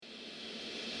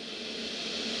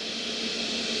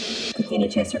Kenny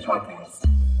Chester Podcast.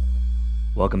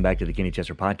 Welcome back to the Kenny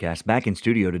Chester Podcast. Back in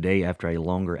studio today after a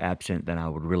longer absence than I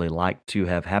would really like to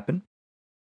have happen.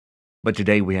 But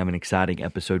today we have an exciting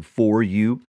episode for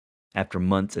you. After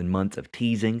months and months of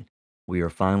teasing, we are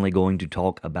finally going to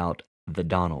talk about the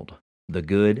Donald. The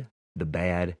good, the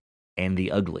bad, and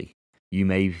the ugly. You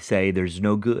may say there's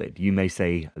no good. You may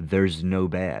say there's no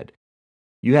bad.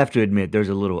 You have to admit there's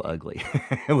a little ugly,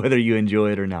 whether you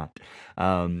enjoy it or not.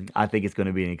 I think it's going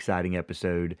to be an exciting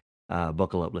episode.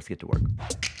 Buckle up. Let's get to work.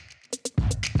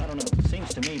 I don't know. It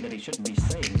seems to me that he shouldn't be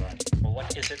saying that. Well,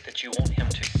 what is it that you want him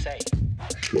to say?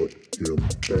 Shut him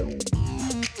down.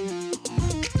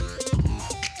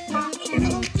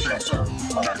 Kenny Chester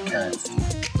Podcast.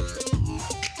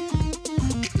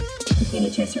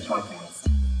 Kenny Chester Podcast.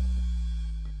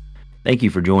 Thank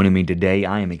you for joining me today.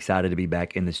 I am excited to be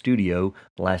back in the studio.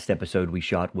 The last episode we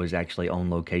shot was actually on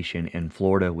location in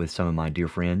Florida with some of my dear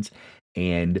friends,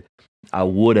 and I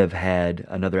would have had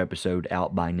another episode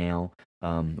out by now.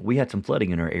 We had some flooding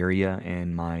in our area,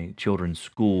 and my children's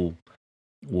school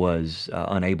was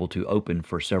unable to open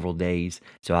for several days.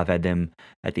 So I've had them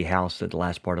at the house at the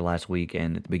last part of last week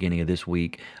and at the beginning of this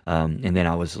week. And then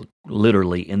I was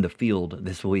literally in the field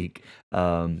this week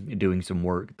doing some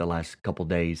work the last couple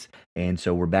days. And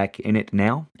so we're back in it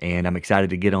now, and I'm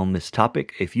excited to get on this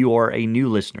topic. If you are a new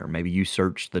listener, maybe you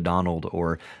searched the Donald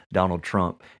or Donald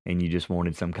Trump and you just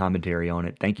wanted some commentary on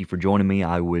it, thank you for joining me.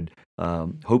 I would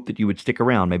hope that you would stick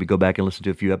around, maybe go back and listen to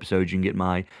a few episodes. You can get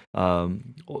my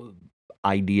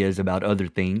ideas about other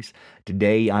things.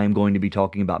 Today, I am going to be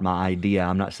talking about my idea.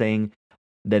 I'm not saying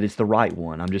that it's the right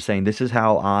one. I'm just saying this is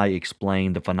how I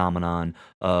explain the phenomenon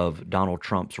of Donald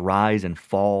Trump's rise and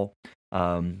fall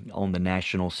on the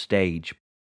national stage.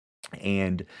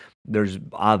 And there's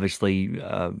obviously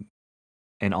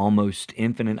an almost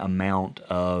infinite amount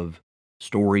of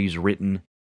stories written,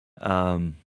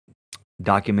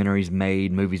 documentaries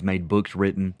made, movies made, books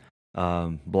written,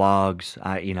 blogs.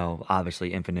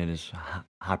 Obviously infinite is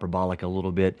hyperbolic a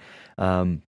little bit.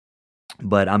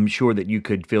 But I'm sure that you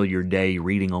could fill your day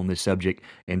reading on this subject.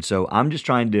 And so I'm just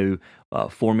trying to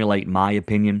formulate my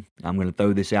opinion. I'm going to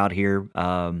throw this out here.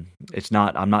 I'm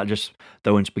not just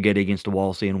throwing spaghetti against the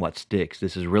wall, seeing what sticks.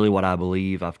 This is really what I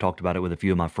believe. I've talked about it with a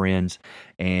few of my friends.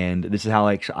 And this is how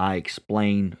I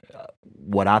explain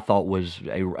what I thought was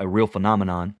a real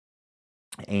phenomenon,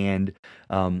 and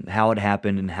how it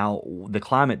happened, and how the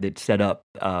climate that set up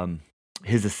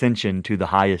his ascension to the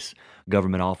highest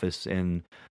government office in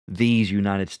these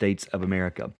United States of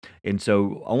America. And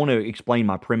so I want to explain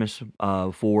my premise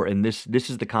and this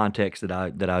is the context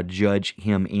that I judge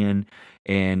him in.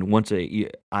 And once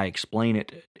I explain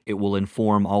it, it will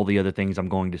inform all the other things I'm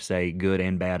going to say, good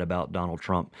and bad, about Donald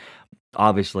Trump.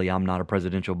 Obviously, I'm not a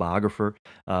presidential biographer.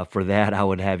 For that, I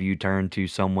would have you turn to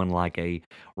someone like a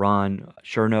Ron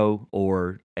Chernow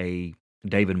or a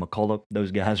David McCullough.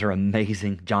 Those guys are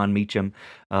amazing. John Meacham,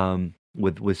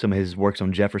 with some of his works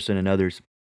on Jefferson and others.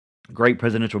 Great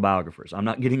presidential biographers. I'm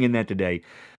not getting in that today.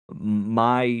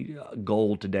 My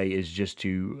goal today is just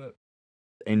to,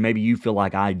 and maybe you feel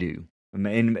like I do,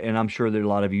 and I'm sure that a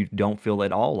lot of you don't feel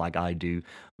at all like I do,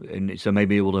 and so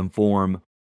maybe it will inform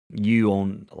you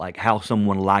on like how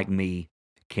someone like me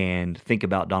can think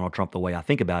about Donald Trump the way I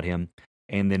think about him,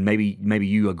 and then maybe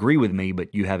you agree with me,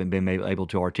 but you haven't been able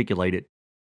to articulate it,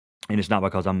 and it's not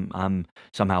because I'm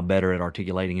somehow better at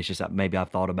articulating. It's just that maybe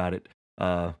I've thought about it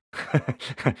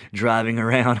driving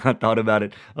around. I thought about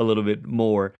it a little bit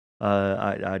more.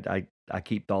 I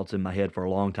keep thoughts in my head for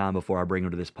a long time before I bring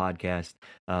them to this podcast,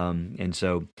 and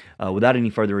so without any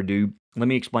further ado, let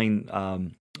me explain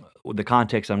the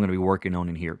context I'm going to be working on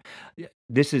in here.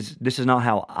 This is not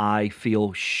how I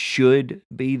feel should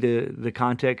be the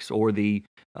context or the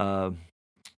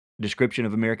description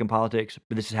of American politics,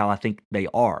 but this is how I think they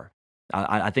are.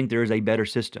 I think there is a better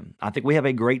system. I think we have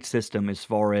a great system as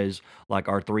far as like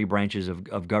our three branches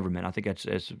of government. I think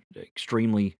that's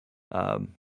extremely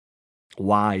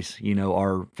wise.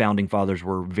 Our founding fathers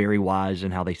were very wise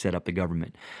in how they set up the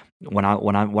government. What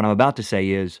I'm about to say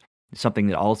is something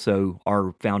that also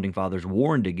our founding fathers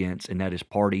warned against, and that is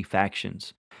party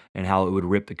factions and how it would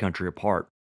rip the country apart,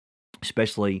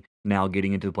 especially now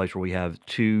getting into the place where we have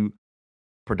two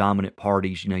predominant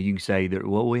parties. You can say that,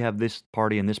 well, we have this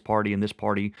party and this party and this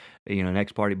party,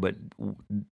 next party, but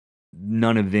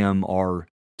none of them are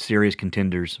serious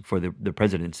contenders for the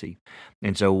presidency.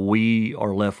 And so we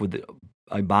are left with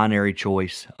a binary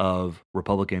choice of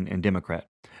Republican and Democrat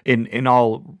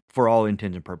for all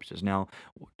intents and purposes. Now,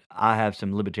 I have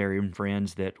some libertarian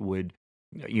friends that would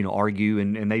argue,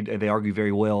 and they argue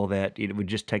very well, that it would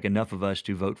just take enough of us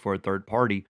to vote for a third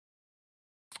party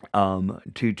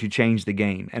to change the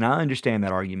game. And I understand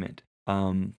that argument.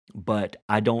 But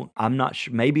I'm not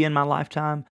sure, maybe in my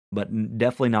lifetime, but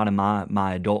definitely not in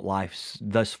my adult life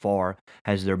thus far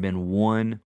has there been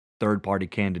one third party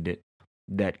candidate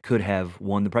that could have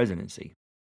won the presidency.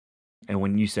 And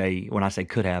when I say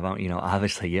could have,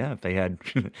 obviously, yeah, if they had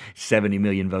 70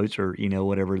 million votes or,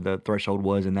 whatever the threshold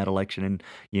was in that election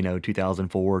in,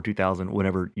 2004 or 2000,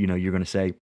 whatever, you're going to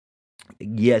say,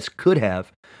 yes, could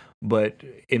have. But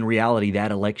in reality,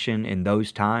 that election in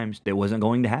those times, that wasn't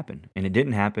going to happen. And it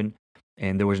didn't happen.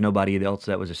 And there was nobody else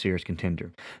that was a serious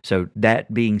contender. So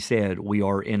that being said, we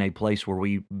are in a place where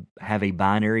we have a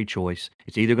binary choice.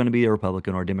 It's either going to be a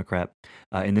Republican or a Democrat.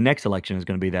 And the next election is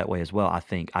going to be that way as well, I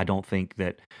think. I don't think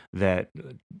that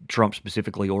Trump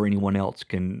specifically or anyone else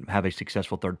can have a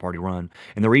successful third party run.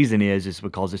 And the reason is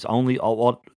because it's only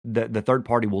the third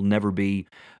party will never be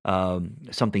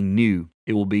something new.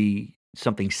 It will be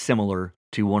something similar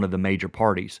to one of the major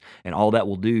parties. And all that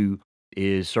will do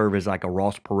is serve as like a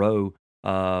Ross Perot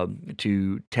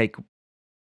to take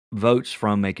votes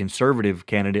from a conservative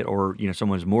candidate, or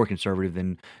someone who's more conservative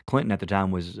than Clinton at the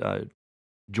time was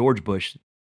George Bush,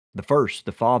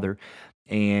 the father,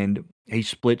 and he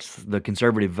splits the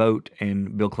conservative vote,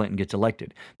 and Bill Clinton gets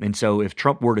elected. And so, if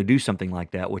Trump were to do something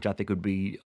like that, which I think would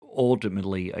be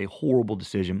ultimately a horrible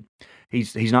decision,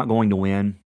 he's not going to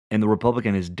win, and the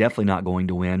Republican is definitely not going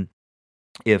to win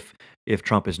if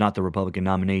Trump is not the Republican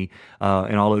nominee,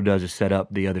 and all it does is set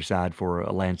up the other side for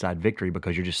a landslide victory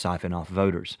because you're just siphoning off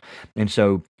voters. And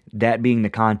so that being the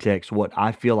context, what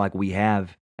I feel like we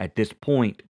have at this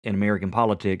point in American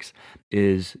politics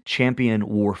is champion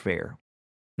warfare.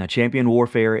 Now, champion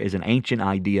warfare is an ancient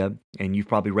idea, and you've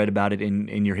probably read about it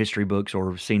in your history books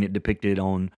or seen it depicted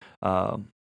on,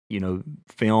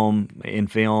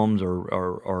 films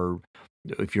or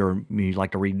if you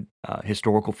like to read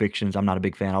historical fictions. I'm not a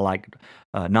big fan. I like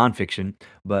nonfiction,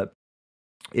 but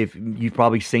if you've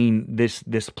probably seen this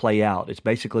play out, it's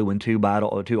basically when two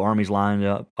armies line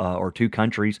up, or two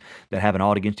countries that have an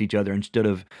odd against each other. Instead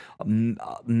of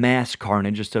mass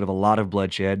carnage, instead of a lot of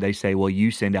bloodshed, they say, "Well, you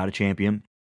send out a champion,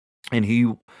 and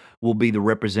he will be the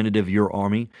representative of your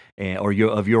army,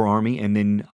 of your army, and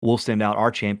then we'll send out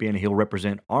our champion, and he'll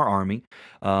represent our army."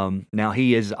 Now,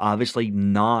 he is obviously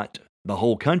not the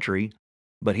whole country,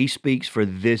 but he speaks for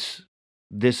this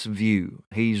view.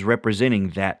 He's representing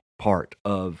that part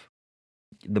of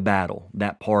the battle,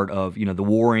 that part of the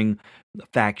warring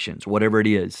factions, whatever it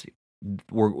is.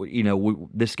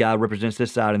 This guy represents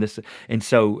this side and this, and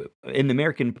so in the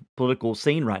American political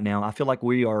scene right now, I feel like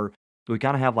we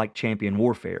kind of have like champion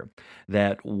warfare,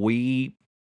 that we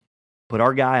put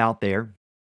our guy out there,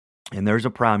 and there's a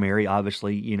primary.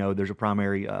 Obviously, there's a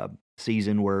primary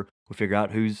season where we figure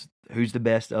out who's the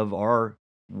best of our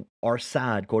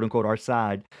side, quote unquote, our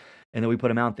side, and then we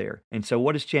put him out there. And so,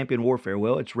 what is champion warfare?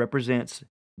 Well, it represents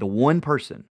the one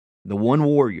person, the one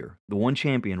warrior, the one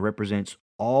champion represents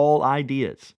all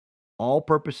ideas, all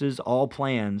purposes, all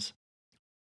plans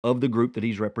of the group that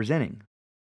he's representing.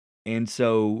 And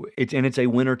so it's a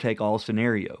winner take all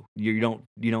scenario. You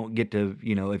don't get to,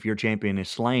 if your champion is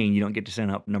slain, you don't get to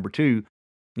send up number two,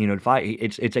 to fight.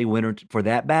 It's a winner for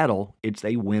that battle. It's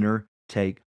a winner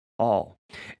take all.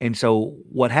 And so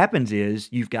what happens is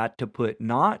you've got to put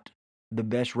not the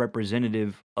best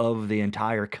representative of the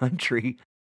entire country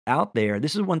out there.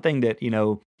 This is one thing that,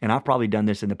 and I've probably done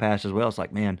this in the past as well. It's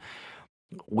like, man,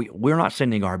 we're not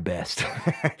sending our best.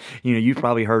 You've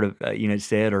probably heard of,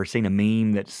 said or seen a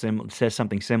meme that says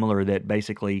something similar, that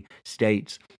basically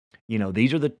states,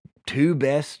 these are the two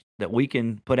best that we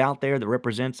can put out there that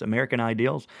represents American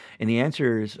ideals. And the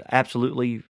answer is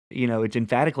absolutely, it's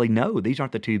emphatically no, these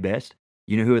aren't the two best.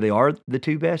 You know who they are the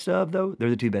two best of, though? They're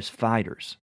the two best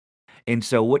fighters. And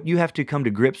so what you have to come to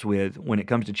grips with when it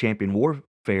comes to champion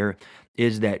warfare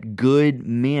is that good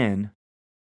men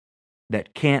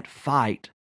that can't fight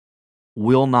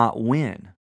will not win.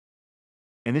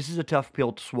 And this is a tough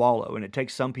pill to swallow, and it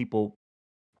takes some people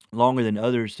longer than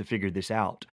others to figure this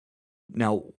out.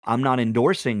 Now, I'm not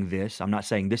endorsing this. I'm not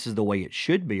saying this is the way it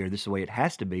should be or this is the way it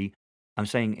has to be. I'm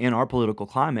saying in our political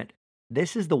climate,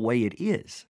 this is the way it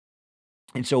is.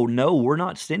 And so, no, we're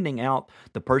not sending out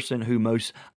the person who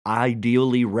most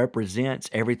ideally represents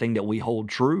everything that we hold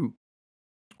true.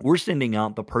 We're sending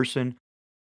out the person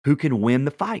who can win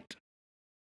the fight.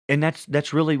 And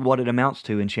that's really what it amounts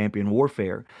to in champion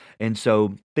warfare. And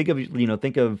so think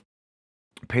of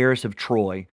Paris of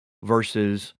Troy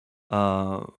versus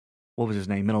what was his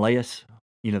name? Menelaus,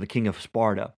 the king of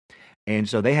Sparta. And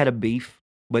so they had a beef,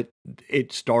 but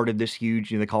it started this huge,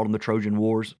 they called them the Trojan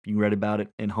Wars. You read about it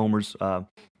in Homer's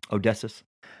Odysseus.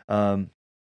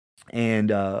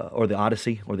 and or the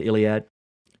Odyssey or the Iliad.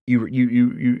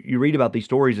 You read about these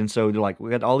stories, and so they're like, we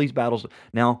got all these battles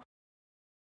now.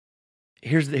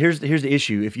 Here's the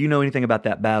issue. If you know anything about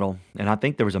that battle, and I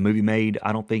think there was a movie made.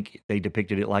 I don't think they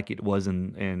depicted it like it was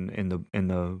in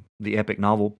the epic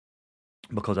novel,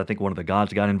 because I think one of the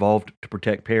gods got involved to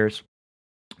protect Paris.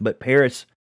 But Paris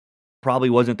probably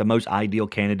wasn't the most ideal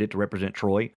candidate to represent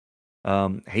Troy.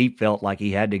 He felt like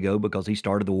he had to go because he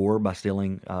started the war by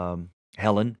stealing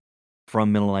Helen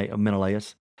from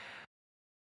Menelaus.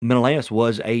 Menelaus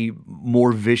was a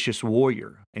more vicious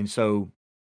warrior, and so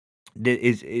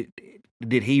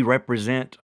did he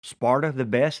represent Sparta the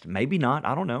best? Maybe not.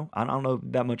 I don't know. I don't know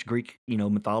that much Greek,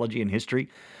 mythology and history.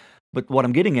 But what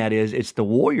I'm getting at is it's the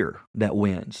warrior that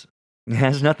wins. It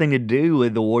has nothing to do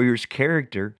with the warrior's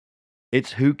character.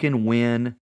 It's who can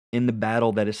win in the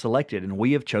battle that is selected. And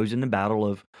we have chosen the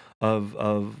battle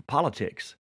of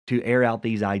politics to air out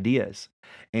these ideas.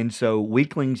 And so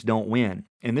weaklings don't win.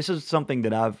 And this is something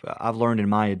that I've learned in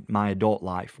my adult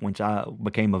life. Once I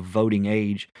became of voting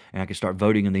age and I could start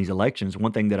voting in these elections,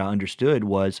 one thing that I understood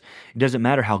was it doesn't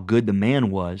matter how good the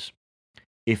man was.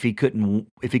 If he couldn't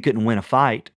win a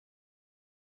fight,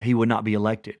 he would not be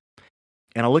elected.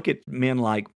 And I look at men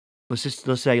like,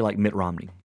 let's say like Mitt Romney.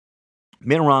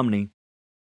 Mitt Romney,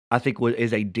 I think,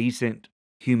 is a decent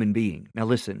human being. Now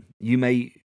listen, you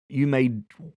may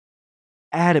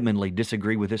adamantly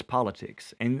disagree with his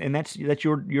politics, and that's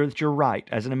your right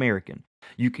as an American.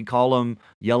 You can call him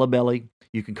yellow belly.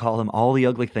 You can call him all the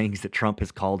ugly things that Trump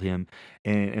has called him,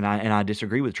 and I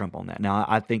disagree with Trump on that. Now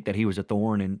I think that he was a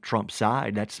thorn in Trump's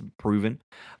side. That's proven,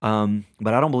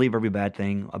 but I don't believe every bad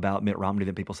thing about Mitt Romney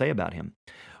that people say about him.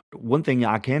 One thing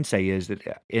I can say is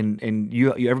that, and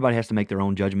everybody has to make their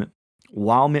own judgment.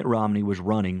 While Mitt Romney was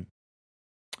running,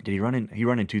 did he run in? He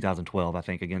ran in 2012, I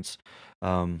think, against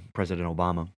President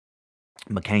Obama.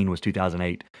 McCain was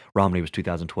 2008. Romney was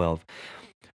 2012.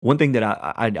 One thing that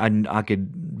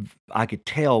I could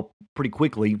tell pretty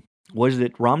quickly was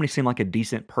that Romney seemed like a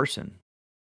decent person.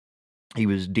 He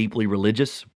was deeply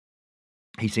religious.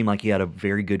 He seemed like he had a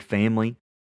very good family.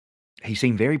 He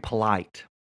seemed very polite.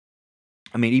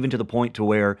 I mean, even to the point to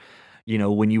where,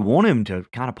 when you want him to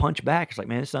kind of punch back, it's like,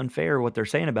 man, it's unfair what they're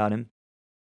saying about him.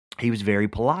 He was very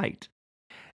polite.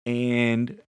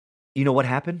 And you know what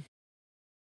happened?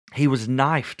 He was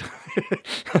knifed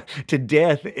to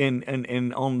death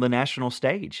in on the national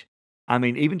stage. I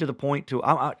mean, even to the point to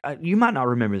you might not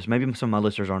remember this. Maybe some of my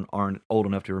listeners aren't old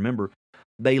enough to remember.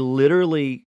 They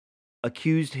literally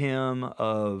accused him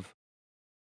of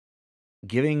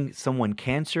giving someone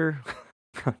cancer.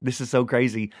 This is so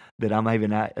crazy that I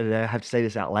have to say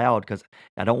this out loud because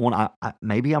I don't want.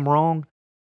 Maybe I'm wrong,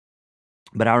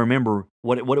 but I remember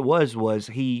what it was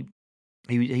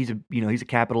he's a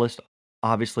capitalist,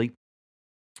 obviously,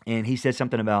 and he said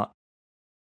something about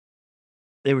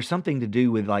there was something to do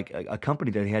with like a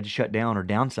company that he had to shut down or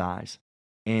downsize,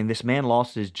 and this man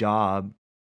lost his job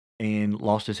and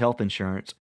lost his health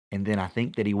insurance, and then I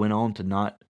think that he went on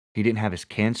to he didn't have his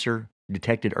cancer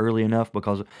detected early enough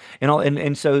because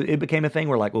and so it became a thing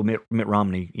where like, well, Mitt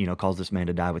Romney caused this man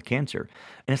to die with cancer,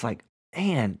 and it's like,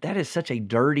 man, that is such a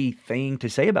dirty thing to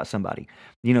say about somebody.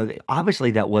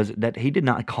 Obviously that he did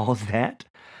not cause that.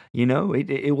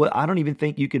 It was. I don't even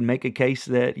think you can make a case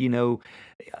that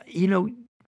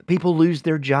people lose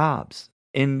their jobs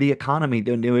in the economy.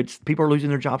 People are losing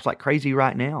their jobs like crazy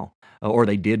right now, or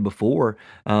they did before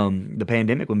the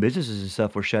pandemic when businesses and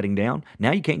stuff were shutting down.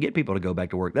 Now you can't get people to go back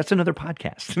to work. That's another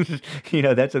podcast.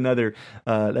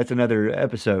 That's another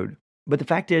episode. But the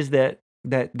fact is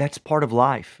that's part of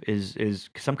life. Is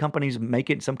some companies make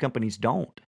it, some companies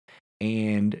don't.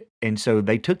 And so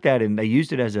they took that and they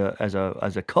used it as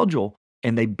a cudgel,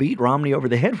 and they beat Romney over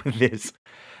the head with this.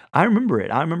 I remember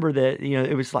it. I remember that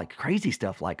it was like crazy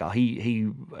stuff. Like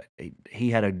he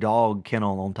had a dog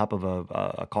kennel on top of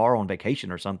a car on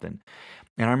vacation or something.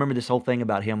 And I remember this whole thing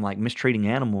about him like mistreating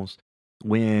animals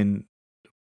when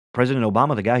President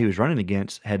Obama, the guy he was running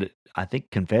against, had, I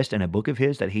think, confessed in a book of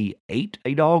his that he ate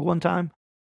a dog one time.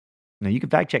 Now you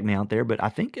can fact check me out there, but I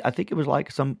think it was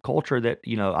like some culture that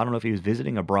I don't know if he was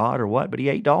visiting abroad or what, but he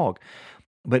ate dog,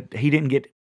 but he didn't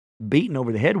get beaten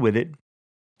over the head with it.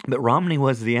 But Romney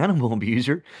was the animal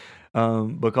abuser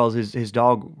because his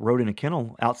dog rode in a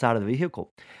kennel outside of the vehicle,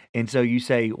 and so you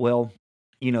say, well,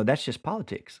 that's just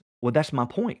politics. Well, that's my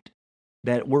point.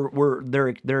 That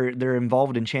they're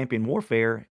involved in champion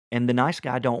warfare, and the nice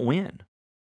guy don't win.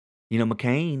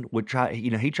 McCain would try,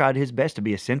 he tried his best to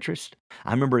be a centrist.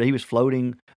 I remember he was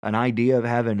floating an idea of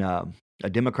having a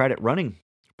Democratic running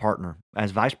partner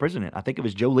as vice president. I think it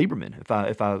was Joe Lieberman,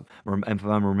 if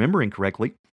I'm remembering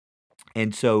correctly.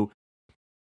 And so,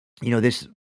 this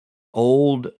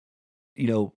old, you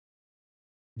know,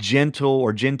 gentle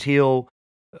or genteel,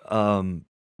 um,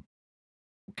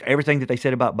 everything that they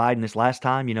said about Biden this last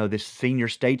time, this senior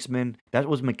statesman, that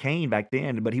was McCain back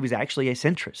then, but he was actually a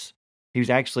centrist. He was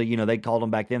actually, they called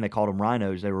him back then, they called them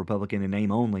rhinos. They were Republican in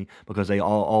name only because they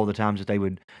all the times that they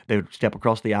would step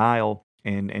across the aisle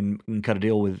and cut a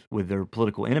deal with their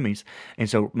political enemies. And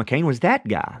so McCain was that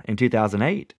guy in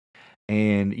 2008.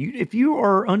 And if you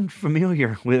are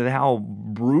unfamiliar with how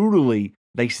brutally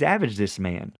they savaged this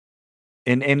man,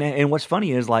 and what's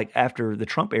funny is like after the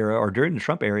Trump era or during the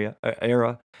Trump era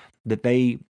that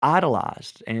they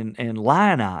idolized and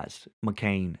lionized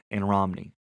McCain and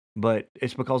Romney. But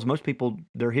it's because most people,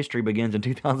 their history begins in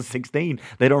 2016.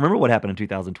 They don't remember what happened in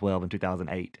 2012 and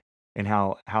 2008 and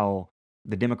how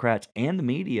the Democrats and the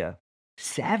media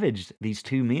savaged these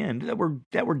two men that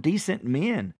were decent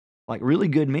men, like really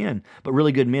good men. But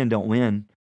really good men don't win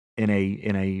in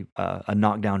a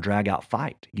knockdown drag out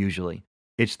fight usually.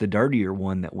 It's the dirtier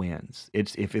one that wins.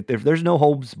 It's if there's no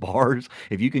holds bars,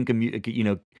 if you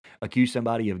can accuse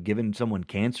somebody of giving someone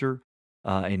cancer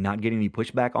and not getting any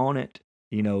pushback on it,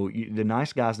 the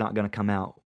nice guy's not going to come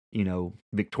out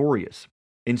victorious.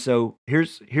 And so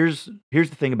here's the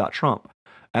thing about Trump.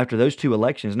 After those two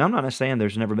elections, and I'm not saying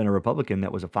there's never been a Republican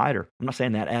that was a fighter. I'm not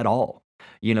saying that at all.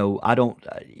 I don't.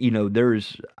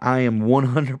 I am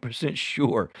 100%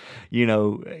 sure.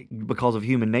 Because of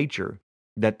human nature,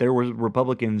 that there were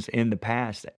Republicans in the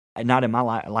past, not in my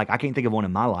life. Like I can't think of one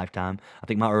in my lifetime. I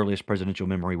think my earliest presidential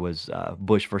memory was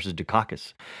Bush versus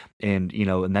Dukakis, and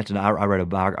that's I read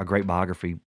a great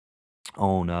biography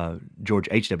on George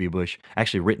H.W. Bush,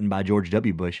 actually written by George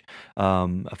W. Bush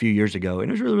a few years ago, and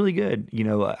it was really, really good.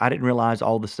 I didn't realize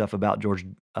all the stuff about George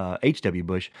H.W.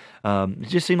 Bush. It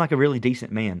just seemed like a really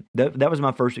decent man. That was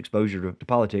my first exposure to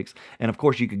politics, and of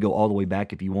course, you could go all the way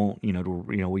back if you want.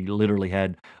 We literally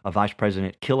had a vice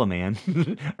president kill a man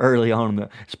early on.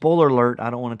 Spoiler alert! I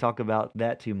don't want to talk about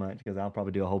that too much because I'll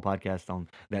probably do a whole podcast on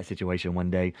that situation one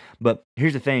day. But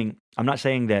here's the thing: I'm not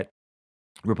saying that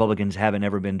Republicans haven't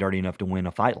ever been dirty enough to win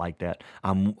a fight like that.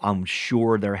 I'm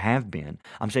sure there have been.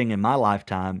 I'm saying in my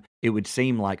lifetime, it would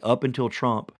seem like up until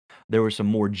Trump, there were some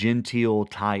more genteel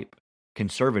type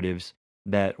conservatives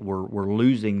that were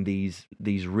losing these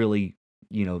really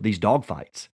these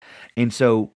dogfights. And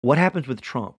so what happens with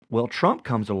Trump? Well, Trump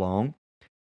comes along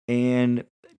and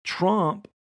Trump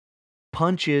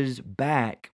punches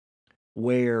back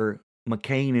where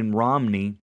McCain and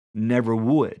Romney never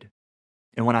would.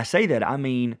 And when I say that, I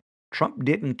mean Trump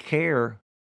didn't care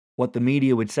what the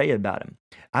media would say about him.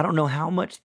 I don't know how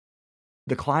much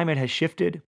the climate has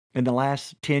shifted in the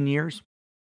last 10 years,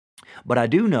 but I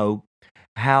do know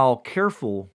how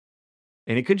careful,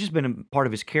 and it could just been a part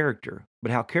of his character,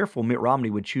 but how careful Mitt Romney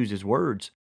would choose his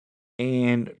words.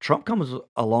 And Trump comes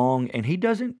along and he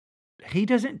doesn't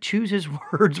choose his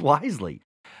words wisely.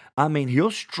 I mean, he'll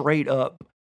straight up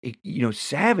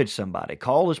savage somebody,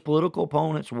 call his political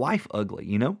opponent's wife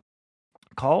ugly,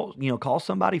 call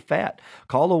somebody fat,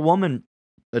 call a woman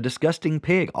a disgusting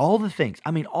pig, all the things. I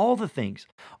mean, all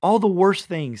the worst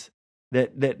things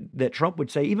that Trump would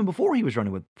say even before he was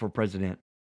running for president.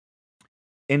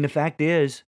 And the fact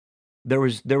is, there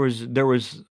was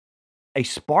a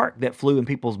spark that flew in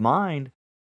people's mind.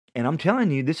 And I'm telling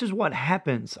you, this is what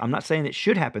happens. I'm not saying it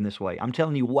should happen this way. I'm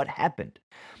telling you what happened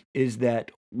is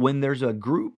that when there's a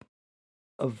group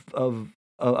of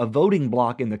a voting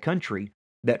block in the country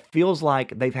that feels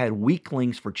like they've had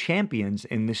weaklings for champions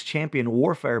in this champion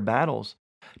warfare battles,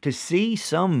 to see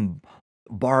some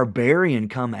barbarian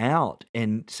come out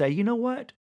and say, you know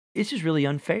what, this is really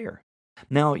unfair.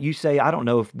 Now, you say, I don't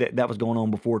know if that was going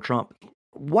on before Trump.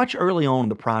 Watch early on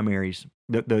the primaries,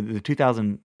 the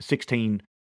 2016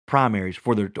 primaries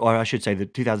or I should say the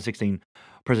 2016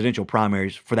 presidential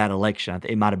primaries for that election.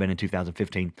 It might have been in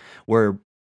 2015, where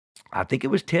I think it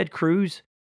was Ted Cruz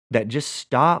that just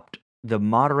stopped the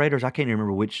moderators. I can't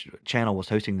remember which channel was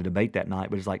hosting the debate that night,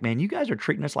 but it's like, man, you guys are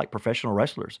treating us like professional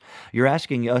wrestlers. You're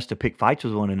asking us to pick fights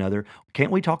with one another.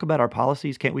 Can't we talk about our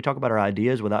policies? Can't we talk about our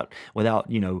ideas without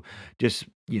just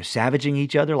savaging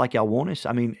each other like y'all want us?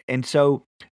 I mean, and so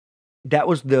that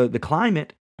was the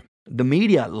climate. The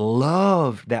media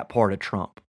loved that part of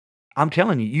Trump. I'm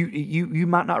telling you, you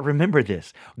might not remember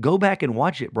this. Go back and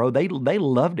watch it, bro. They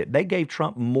loved it. They gave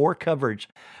Trump more coverage,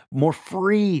 more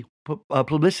free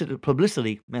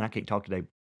publicity. Man, I can't talk today.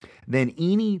 Than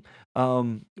any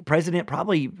president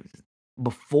probably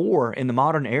before in the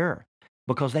modern era,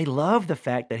 because they loved the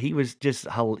fact that he was just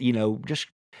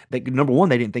number one,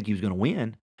 they didn't think he was going to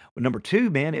win. But number two,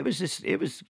 man, it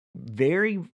was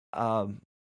very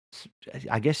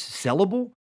I guess,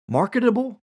 sellable,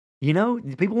 marketable. You know,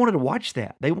 people wanted to watch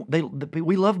that.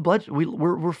 We love blood.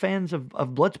 We're fans of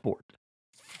Bloodsport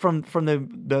from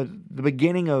the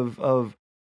beginning of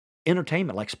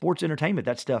entertainment, like sports entertainment.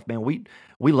 That stuff, man.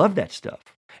 We love that stuff.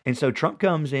 And so Trump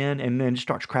comes in and then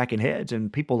starts cracking heads,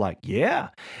 and people like, yeah.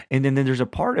 And then there's a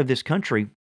part of this country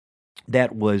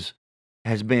that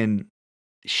has been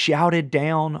shouted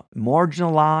down,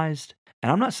 marginalized.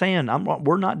 And I'm not saying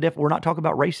we're not talking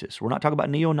about racists. We're not talking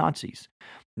about neo-Nazis.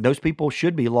 Those people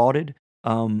should be lauded,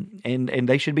 and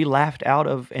they should be laughed out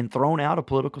of and thrown out of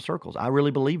political circles. I really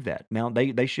believe that. Now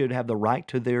they should have the right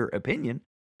to their opinion.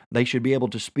 They should be able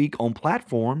to speak on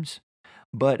platforms,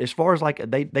 but as far as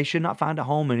like they should not find a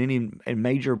home in any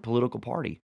major political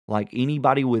party. Like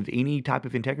anybody with any type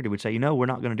of integrity would say, we're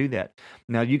not going to do that.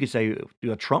 Now you could say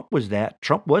Trump was that.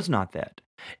 Trump was not that.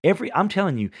 I'm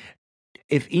telling you,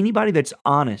 if anybody that's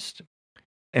honest,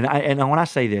 and when I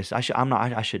say this, I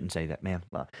shouldn't say that, man.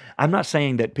 I'm not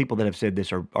saying that people that have said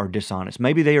this are dishonest.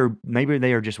 Maybe they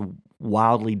are just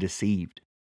wildly deceived.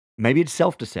 Maybe it's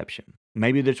self-deception.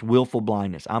 Maybe it's willful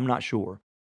blindness. I'm not sure.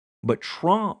 But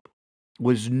Trump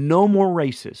was no more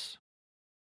racist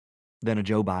than a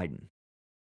Joe Biden.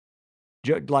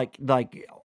 Like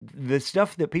the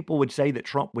stuff that people would say that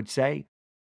Trump would say,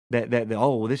 that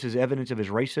this is evidence of his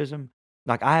racism.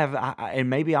 Like and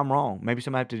maybe I'm wrong. Maybe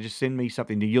somebody have to just send me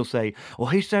something that you'll say, well,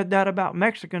 he said that about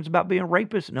Mexicans, about being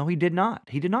rapists. No, he did not.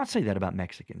 He did not say that about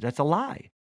Mexicans. That's a lie.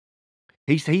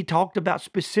 He talked about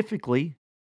specifically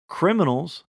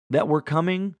criminals that were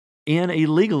coming in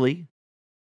illegally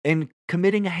and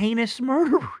committing heinous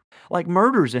murder, like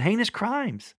murders and heinous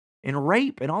crimes and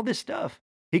rape and all this stuff.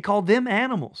 He called them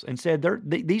animals and said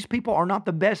these people are not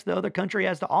the best the other country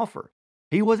has to offer.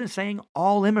 He wasn't saying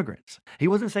all immigrants. He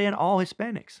wasn't saying all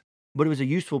Hispanics, but it was a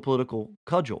useful political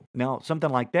cudgel. Now, something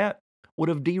like that would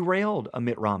have derailed a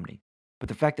Mitt Romney. But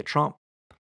the fact that Trump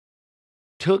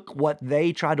took what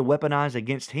they tried to weaponize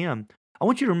against him, I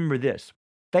want you to remember this.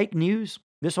 Fake news,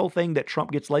 this whole thing that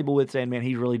Trump gets labeled with saying, man,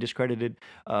 he's really discredited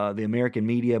the American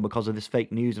media because of this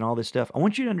fake news and all this stuff. I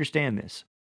want you to understand this,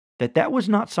 that was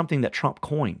not something that Trump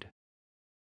coined.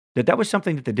 That was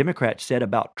something that the Democrats said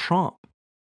about Trump.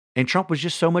 And Trump was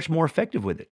just so much more effective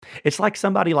with it. It's like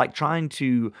somebody like trying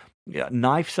to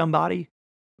knife somebody,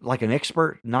 like an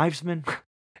expert knifesman,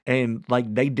 and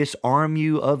like they disarm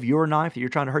you of your knife that you're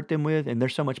trying to hurt them with, and they're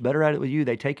so much better at it with you,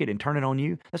 they take it and turn it on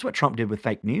you. That's what Trump did with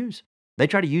fake news. They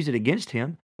tried to use it against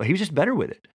him, but he was just better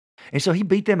with it. And so he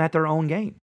beat them at their own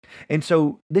game. And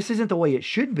so this isn't the way it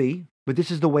should be, but this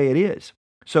is the way it is.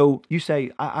 So you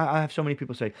say, I have so many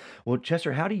people say, well,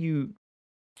 Chester, how do you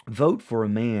vote for a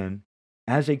man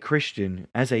as a Christian,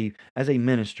 as a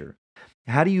minister?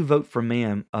 How do you vote for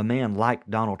a man like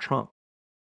Donald Trump?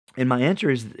 And my answer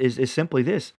is simply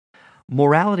this.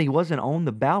 Morality wasn't on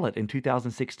the ballot in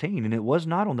 2016, and it was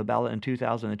not on the ballot in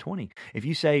 2020. If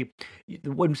you say,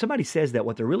 when somebody says that,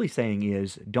 what they're really saying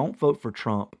is, don't vote for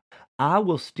Trump. I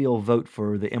will still vote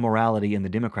for the immorality in the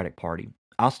Democratic Party.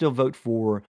 I'll still vote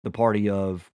for the party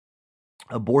of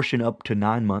abortion up to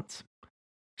 9 months.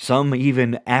 Some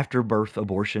even after birth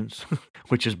abortions,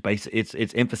 which is it's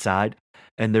infanticide.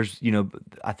 And there's,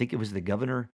 I think it was the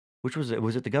governor, which was it?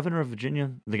 Was it the governor of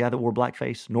Virginia, the guy that wore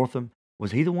blackface, Northam?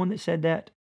 Was he the one that said that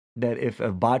if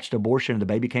a botched abortion and the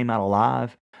baby came out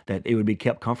alive, that it would be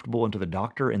kept comfortable until the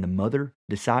doctor and the mother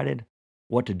decided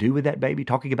what to do with that baby?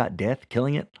 Talking about death,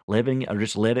 killing it, living, or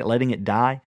just letting it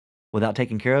die without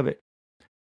taking care of it.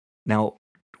 Now,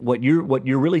 what you're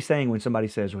really saying when somebody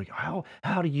says, well,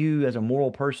 how do you as a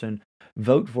moral person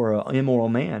vote for an immoral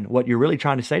man? What you're really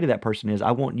trying to say to that person is,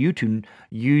 I want you to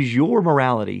use your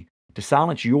morality to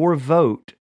silence your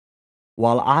vote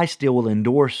while I still will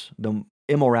endorse the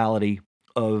immorality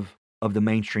of the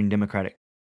mainstream Democratic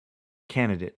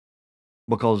candidate.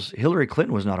 Because Hillary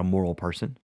Clinton was not a moral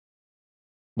person.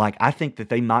 Like, I think that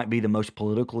they might be the most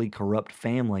politically corrupt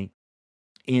family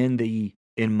in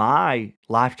my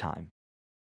lifetime.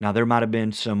 Now, there might have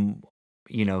been some,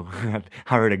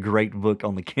 I read a great book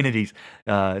on the Kennedys.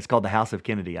 It's called The House of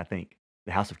Kennedy, I think.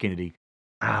 The House of Kennedy.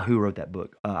 Who wrote that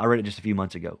book? I read it just a few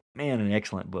months ago. Man, an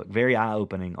excellent book. Very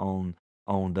eye-opening on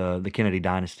the Kennedy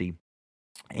dynasty.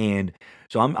 And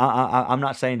so I'm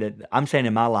not saying that. I'm saying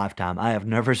in my lifetime, I have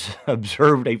never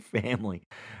observed a family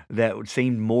that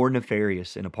seemed more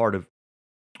nefarious and a part of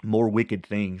more wicked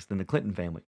things than the Clinton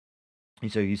family.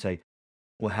 And so you say,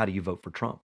 well, how do you vote for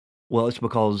Trump? Well, it's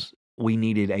because we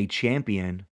needed a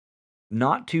champion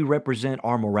not to represent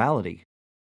our morality,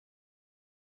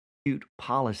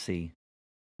 policy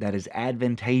that is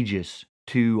advantageous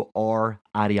to our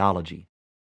ideology.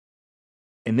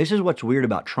 And this is what's weird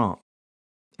about Trump.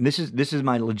 and this is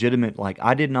my legitimate, like,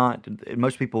 I did not,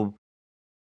 most people,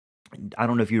 I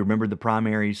don't know if you remember the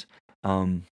primaries.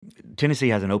 Um, Tennessee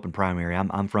has an open primary.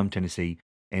 I'm from Tennessee,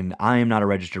 and I am not a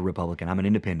registered Republican. I'm an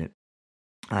independent.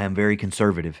 I am very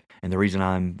conservative, and the reason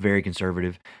I'm very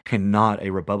conservative and not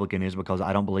a Republican is because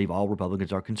I don't believe all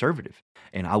Republicans are conservative,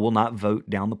 and I will not vote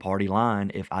down the party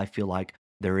line if I feel like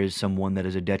there is someone that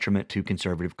is a detriment to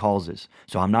conservative causes.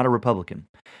 So I'm not a Republican.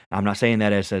 I'm not saying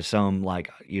that as some,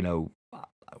 like,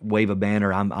 wave a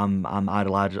banner. I'm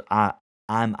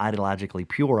ideologically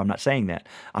pure. I'm not saying that.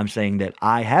 I'm saying that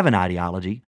I have an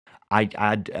ideology.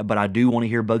 But I do want to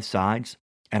hear both sides,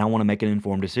 and I want to make an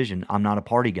informed decision. I'm not a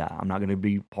party guy. I'm not going to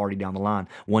be party down the line.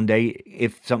 One day,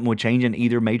 if something would change in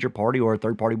either major party or a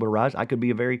third party would arise, I could be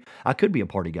a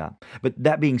party guy. But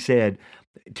that being said,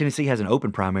 Tennessee has an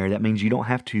open primary. That means you don't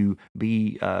have to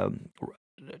be a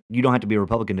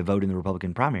Republican to vote in the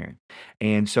Republican primary.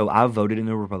 And so I voted in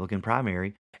the Republican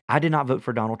primary. I did not vote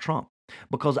for Donald Trump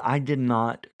because I did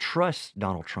not trust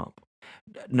Donald Trump.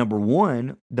 Number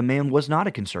one, the man was not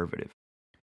a conservative.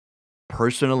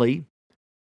 Personally,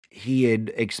 he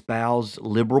had espoused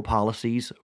liberal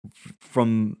policies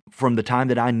from the time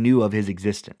that I knew of his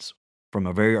existence, from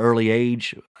a very early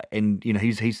age. And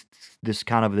he's this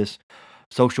kind of this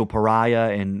social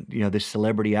pariah, and this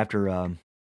celebrity after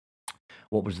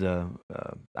what was the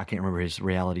I can't remember his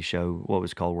reality show, what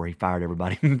was it called, where he fired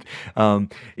everybody.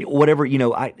 Whatever,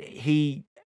 he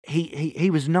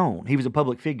was known. He was a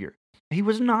public figure. He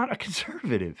was not a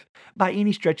conservative by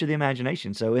any stretch of the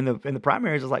imagination. So in the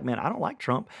primaries, I was like, man, I don't like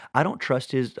Trump. I don't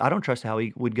trust how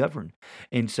he would govern.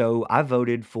 And so I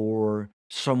voted for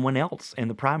someone else in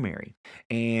the primary.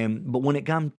 But when it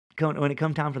come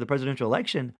time for the presidential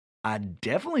election, I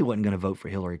definitely wasn't going to vote for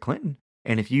Hillary Clinton.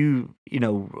 And if you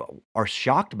are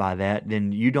shocked by that,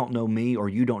 then you don't know me, or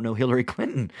you don't know Hillary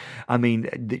Clinton. I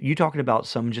mean, you talking about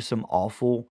some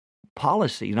awful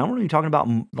policy. And I'm not even talking about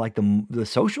like the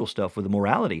social stuff with the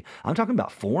morality. I'm talking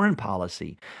about foreign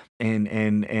policy and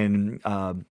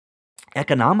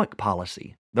economic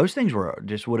policy. Those things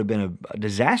would have been a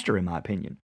disaster in my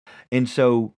opinion. And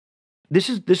so this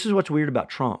is what's weird about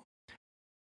Trump.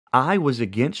 I was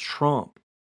against Trump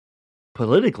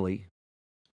politically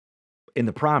in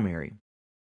the primary.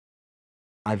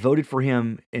 I voted for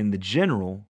him in the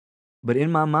general, but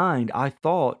in my mind, I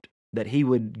thought that he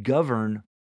would govern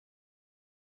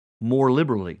more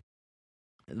liberally,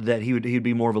 that he'd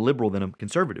be more of a liberal than a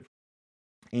conservative.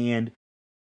 And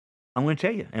I'm going to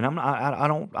tell you, and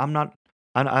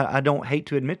I don't hate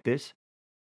to admit this,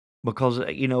 because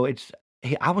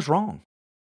I was wrong,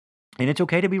 and it's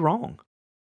okay to be wrong.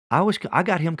 I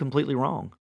got him completely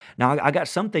wrong. Now I got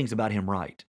some things about him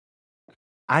right.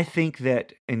 I think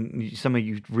that, and some of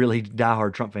you really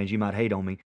diehard Trump fans, you might hate on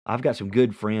me. I've got some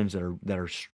good friends that are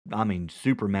I mean,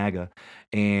 super MAGA,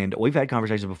 and we've had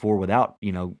conversations before without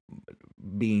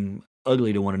being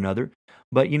ugly to one another.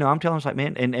 But I'm telling them, like,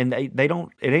 man, and they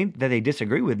don't. It ain't that they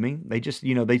disagree with me. They just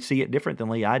they see it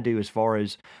differently I do, as far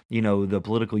as the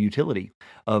political utility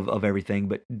of everything.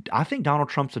 But I think Donald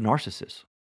Trump's a narcissist.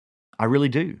 I really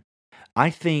do. I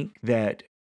think that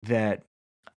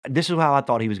this is how I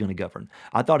thought he was going to govern.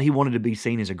 I thought he wanted to be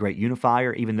seen as a great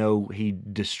unifier, even though he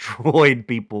destroyed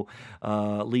people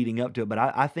leading up to it. But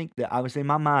I think that I was in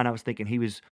my mind, I was thinking he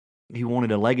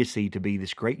wanted a legacy to be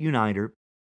this great uniter,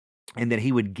 and that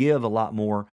he would give a lot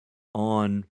more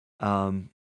on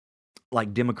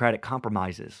like democratic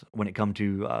compromises when it come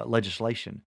to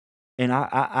legislation. And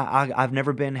I've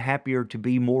never been happier to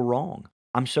be more wrong.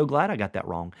 I'm so glad I got that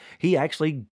wrong. He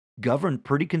actually governed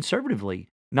pretty conservatively.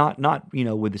 Not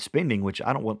with the spending, which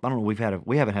I don't know. We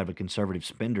haven't had a conservative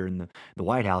spender in the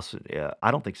White House. I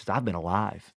don't think since I've been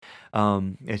alive.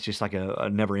 It's just like a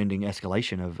never ending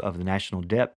escalation of the national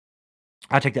debt.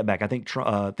 I take that back. I think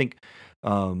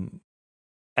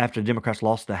after the Democrats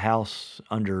lost the House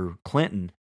under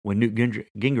Clinton, when Newt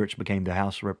Gingrich became the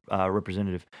House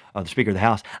representative, the Speaker of the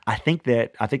House, I think they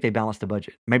balanced the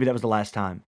budget. Maybe that was the last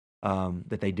time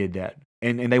that they did that,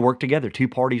 and they worked together. Two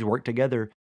parties worked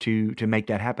together to make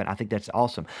that happen. I think that's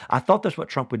awesome. I thought that's what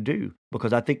Trump would do,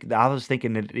 because I was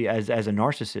thinking that as a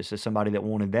narcissist, as somebody that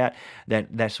wanted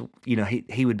that's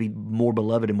he would be more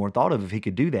beloved and more thought of if he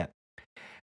could do that.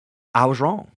 I was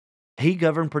wrong. He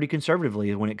governed pretty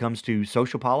conservatively when it comes to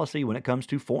social policy, when it comes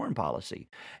to foreign policy.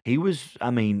 He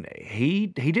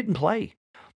didn't play.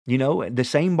 The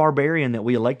same barbarian that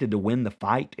we elected to win the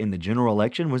fight in the general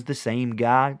election was the same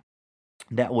guy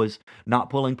that was not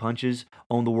pulling punches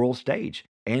on the world stage.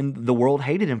 And the world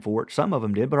hated him for it. Some of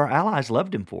them did, but our allies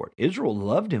loved him for it. Israel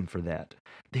loved him for that.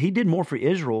 He did more for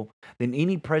Israel than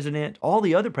any president, all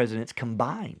the other presidents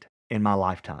combined in my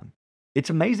lifetime. It's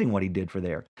amazing what he did for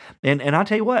there. And I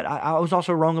tell you what, I was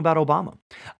also wrong about Obama.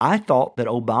 I thought that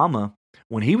Obama,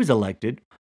 when he was elected,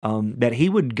 that he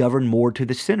would govern more to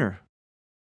the center.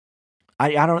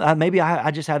 I don't maybe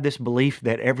I just have this belief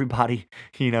that everybody,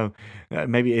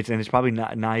 maybe it's probably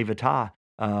not naivete,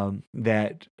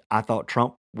 that I thought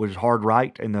Trump was hard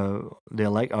right in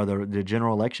the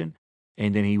general election,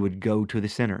 and then he would go to the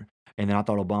center. And then I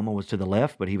thought Obama was to the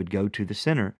left, but he would go to the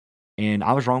center. And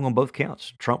I was wrong on both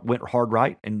counts. Trump went hard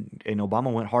right, and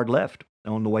Obama went hard left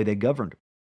on the way they governed.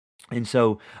 And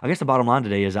so I guess the bottom line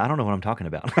today is I don't know what I'm talking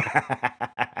about.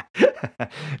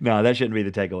 No, that shouldn't be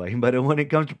the takeaway. But when it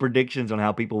comes to predictions on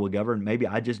how people will govern, maybe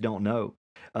I just don't know.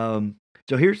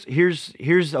 So here's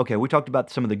okay. We talked about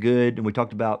some of the good, and we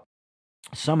talked about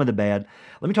some of the bad.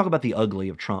 Let me talk about the ugly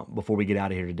of Trump before we get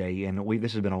out of here today. And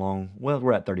this has been a long. Well,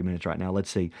 we're at 30 minutes right now. Let's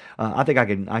see. I think I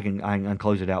can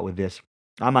close it out with this.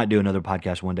 I might do another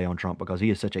podcast one day on Trump because he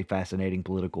is such a fascinating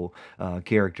political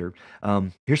character.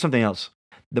 Here's something else.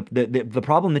 The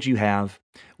problem that you have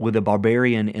with a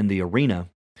barbarian in the arena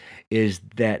is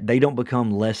that they don't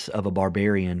become less of a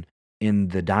barbarian in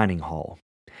the dining hall.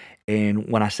 And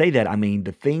when I say that, I mean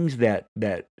the things that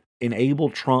enable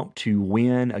Trump to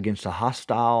win against a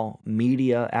hostile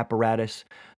media apparatus,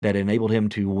 that enabled him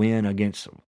to win against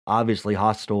obviously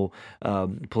hostile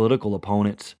political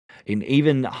opponents, and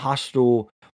even hostile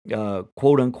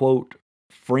quote unquote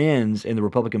friends in the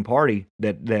Republican Party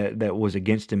that was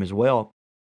against him as well.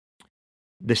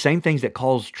 The same things that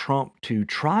caused Trump to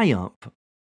triumph.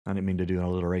 I didn't mean to do an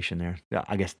alliteration there.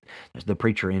 I guess that's the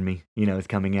preacher in me, is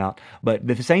coming out. But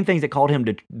the same things that called him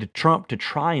to Trump to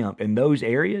triumph in those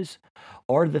areas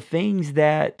are the things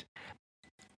that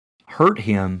hurt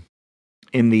him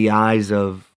in the eyes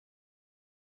of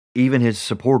even his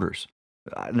supporters.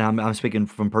 Now, I'm speaking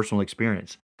from personal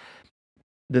experience.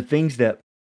 The things that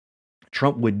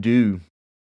Trump would do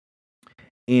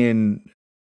in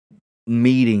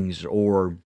meetings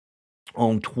or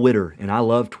on Twitter, and I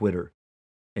love Twitter,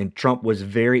 and Trump was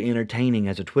very entertaining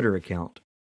as a Twitter account,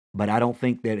 but I don't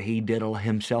think that he did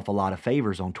himself a lot of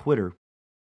favors on Twitter.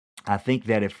 I think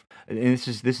that and this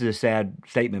is a sad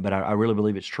statement, but I really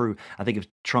believe it's true. I think if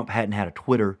Trump hadn't had a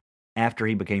Twitter after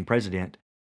he became president,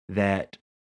 that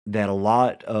a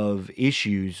lot of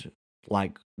issues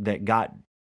like that got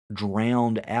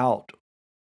drowned out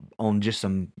on just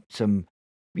some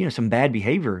bad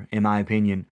behavior, in my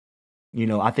opinion.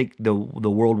 I think the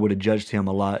world would have judged him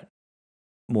a lot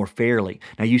more fairly.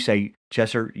 Now you say,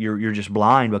 Chesser, you're just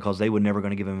blind because they were never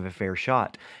going to give him a fair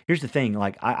shot. Here's the thing,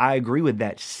 like I agree with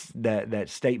that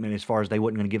statement as far as they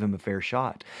wasn't going to give him a fair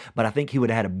shot, but I think he would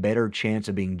have had a better chance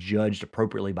of being judged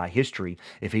appropriately by history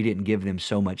if he didn't give them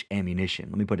so much ammunition.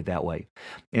 Let me put it that way.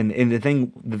 And the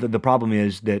thing, the problem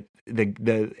is that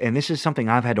and this is something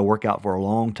I've had to work out for a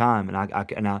long time, and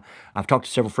I've talked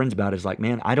to several friends about it. Is like,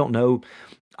 man, I don't know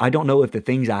if the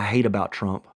things I hate about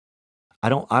Trump, I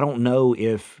don't know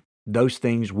if those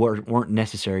things weren't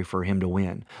necessary for him to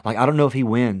win. Like, I don't know if he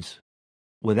wins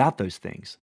without those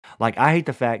things. Like, I hate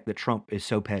the fact that Trump is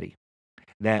so petty.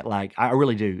 That, like, I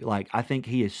really do. Like, I think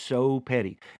he is so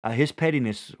petty. His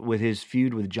pettiness with his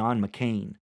feud with John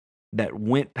McCain that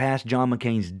went past John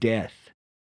McCain's death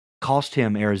cost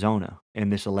him Arizona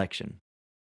in this election.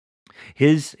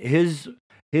 The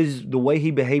way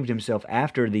he behaved himself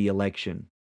after the election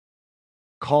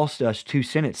cost us 2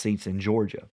 Senate seats in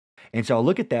Georgia. And so I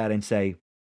look at that and say,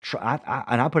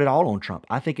 I put it all on Trump.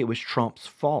 I think it was Trump's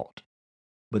fault.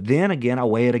 But then again, I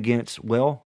weigh it against,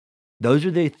 well, those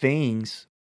are the things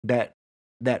that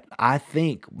I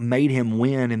think made him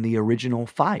win in the original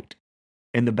fight,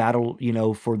 in the battle,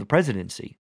 for the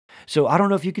presidency. So I don't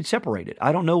know if you could separate it.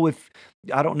 I don't know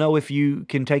if you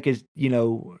can take his,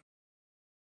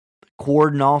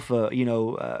 cordon off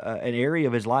an area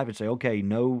of his life and say, okay,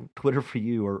 no Twitter for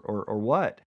you or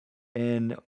what.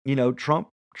 And Trump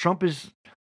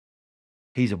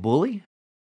he's a bully,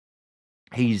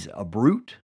 he's a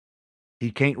brute,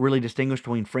 he can't really distinguish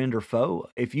between friend or foe.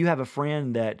 If you have a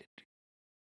friend that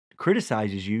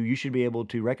criticizes you, you should be able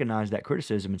to recognize that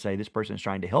criticism and say, this person is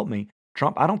trying to help me.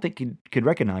 Trump, I don't think he could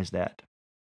recognize that.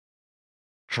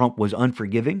 Trump was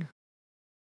unforgiving,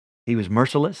 he was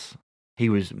merciless, he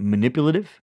was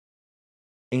manipulative.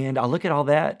 And I look at all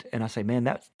that and I say,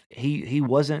 man, he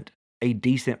wasn't a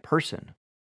decent person.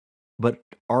 But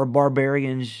are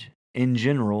barbarians in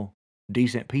general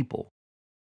decent people?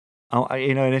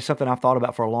 And it's something I've thought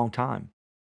about for a long time.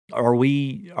 Are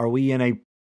we in a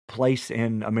place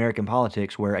in American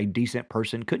politics where a decent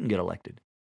person couldn't get elected?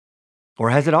 Or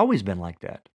has it always been like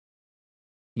that?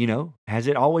 Has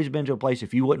it always been to a place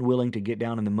if you wasn't willing to get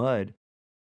down in the mud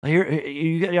Here,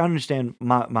 you got to understand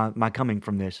my coming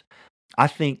from this. I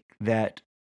think that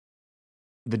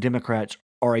the Democrats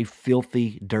are a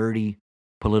filthy, dirty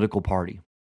political party.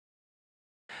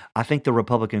 I think the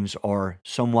Republicans are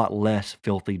somewhat less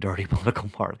filthy, dirty political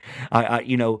party. I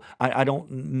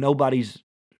don't. Nobody's,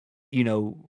 you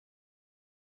know,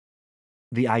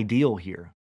 the ideal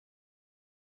here,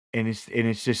 and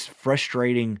it's just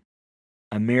frustrating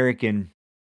American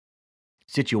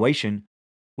situation,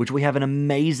 which we have an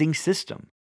amazing system,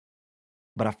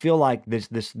 but I feel like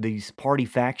these party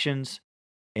factions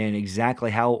and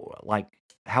exactly how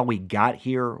we got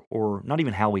here, or not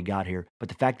even how we got here, but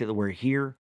the fact that we're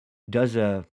here does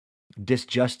a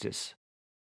disjustice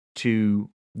to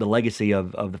the legacy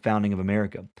of the founding of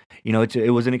America.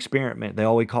 It was an experiment. They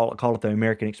always call it the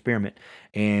American experiment,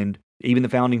 and even the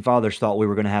founding fathers thought we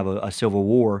were going to have a civil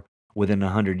war within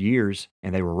 100 years,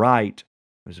 and they were right.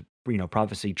 It was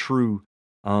prophecy true.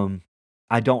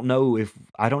 I don't know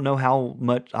how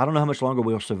much longer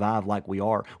we'll survive like we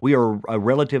are. We are a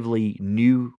relatively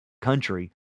new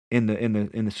country in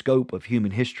the scope of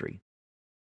human history,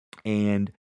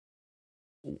 and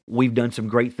we've done some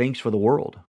great things for the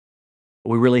world.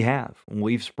 We really have.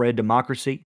 We've spread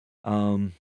democracy,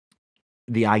 the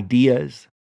ideas,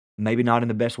 maybe not in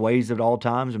the best ways at all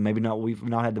times, and we've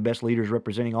not had the best leaders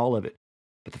representing all of it.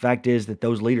 But the fact is that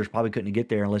those leaders probably couldn't get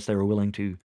there unless they were willing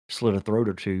to slit a throat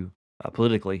or two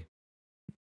politically,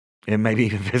 and maybe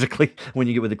even physically when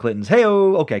you get with the Clintons.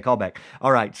 Hey-oh, okay, call back.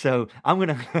 All right, so I'm going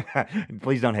to,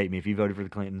 please don't hate me if you voted for the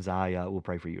Clintons. I will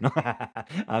pray for you.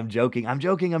 I'm joking.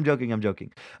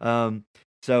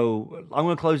 So I'm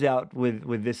going to close out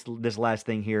with this last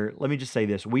thing here. Let me just say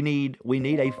this. We need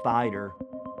a fighter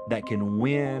that can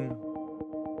win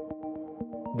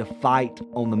the fight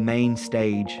on the main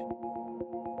stage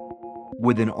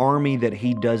with an army that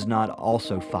he does not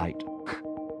also fight.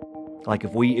 Like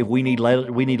if we need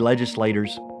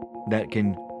legislators that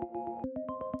can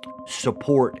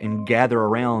support and gather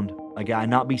around a guy,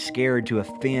 not be scared to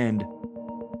offend,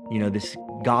 this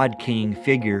God King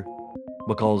figure,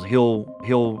 because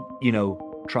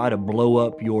he'll try to blow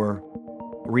up your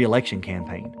re-election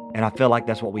campaign. And I feel like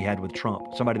that's what we had with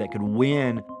Trump. Somebody that could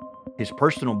win his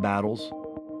personal battles,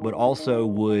 but also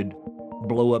would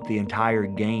blow up the entire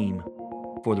game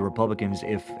for the Republicans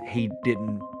if he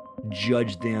didn't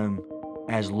judge them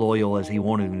as loyal as he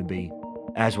wanted them to be,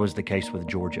 as was the case with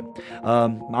Georgia.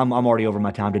 I'm already over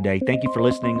my time today. Thank you for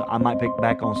listening. I might pick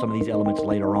back on some of these elements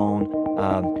later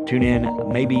on. Tune in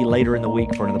maybe later in the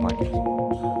week for another podcast.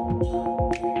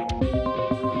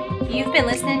 You've been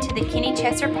listening to the Kenny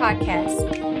Chesser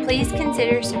Podcast. Please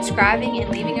consider subscribing and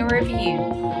leaving a review.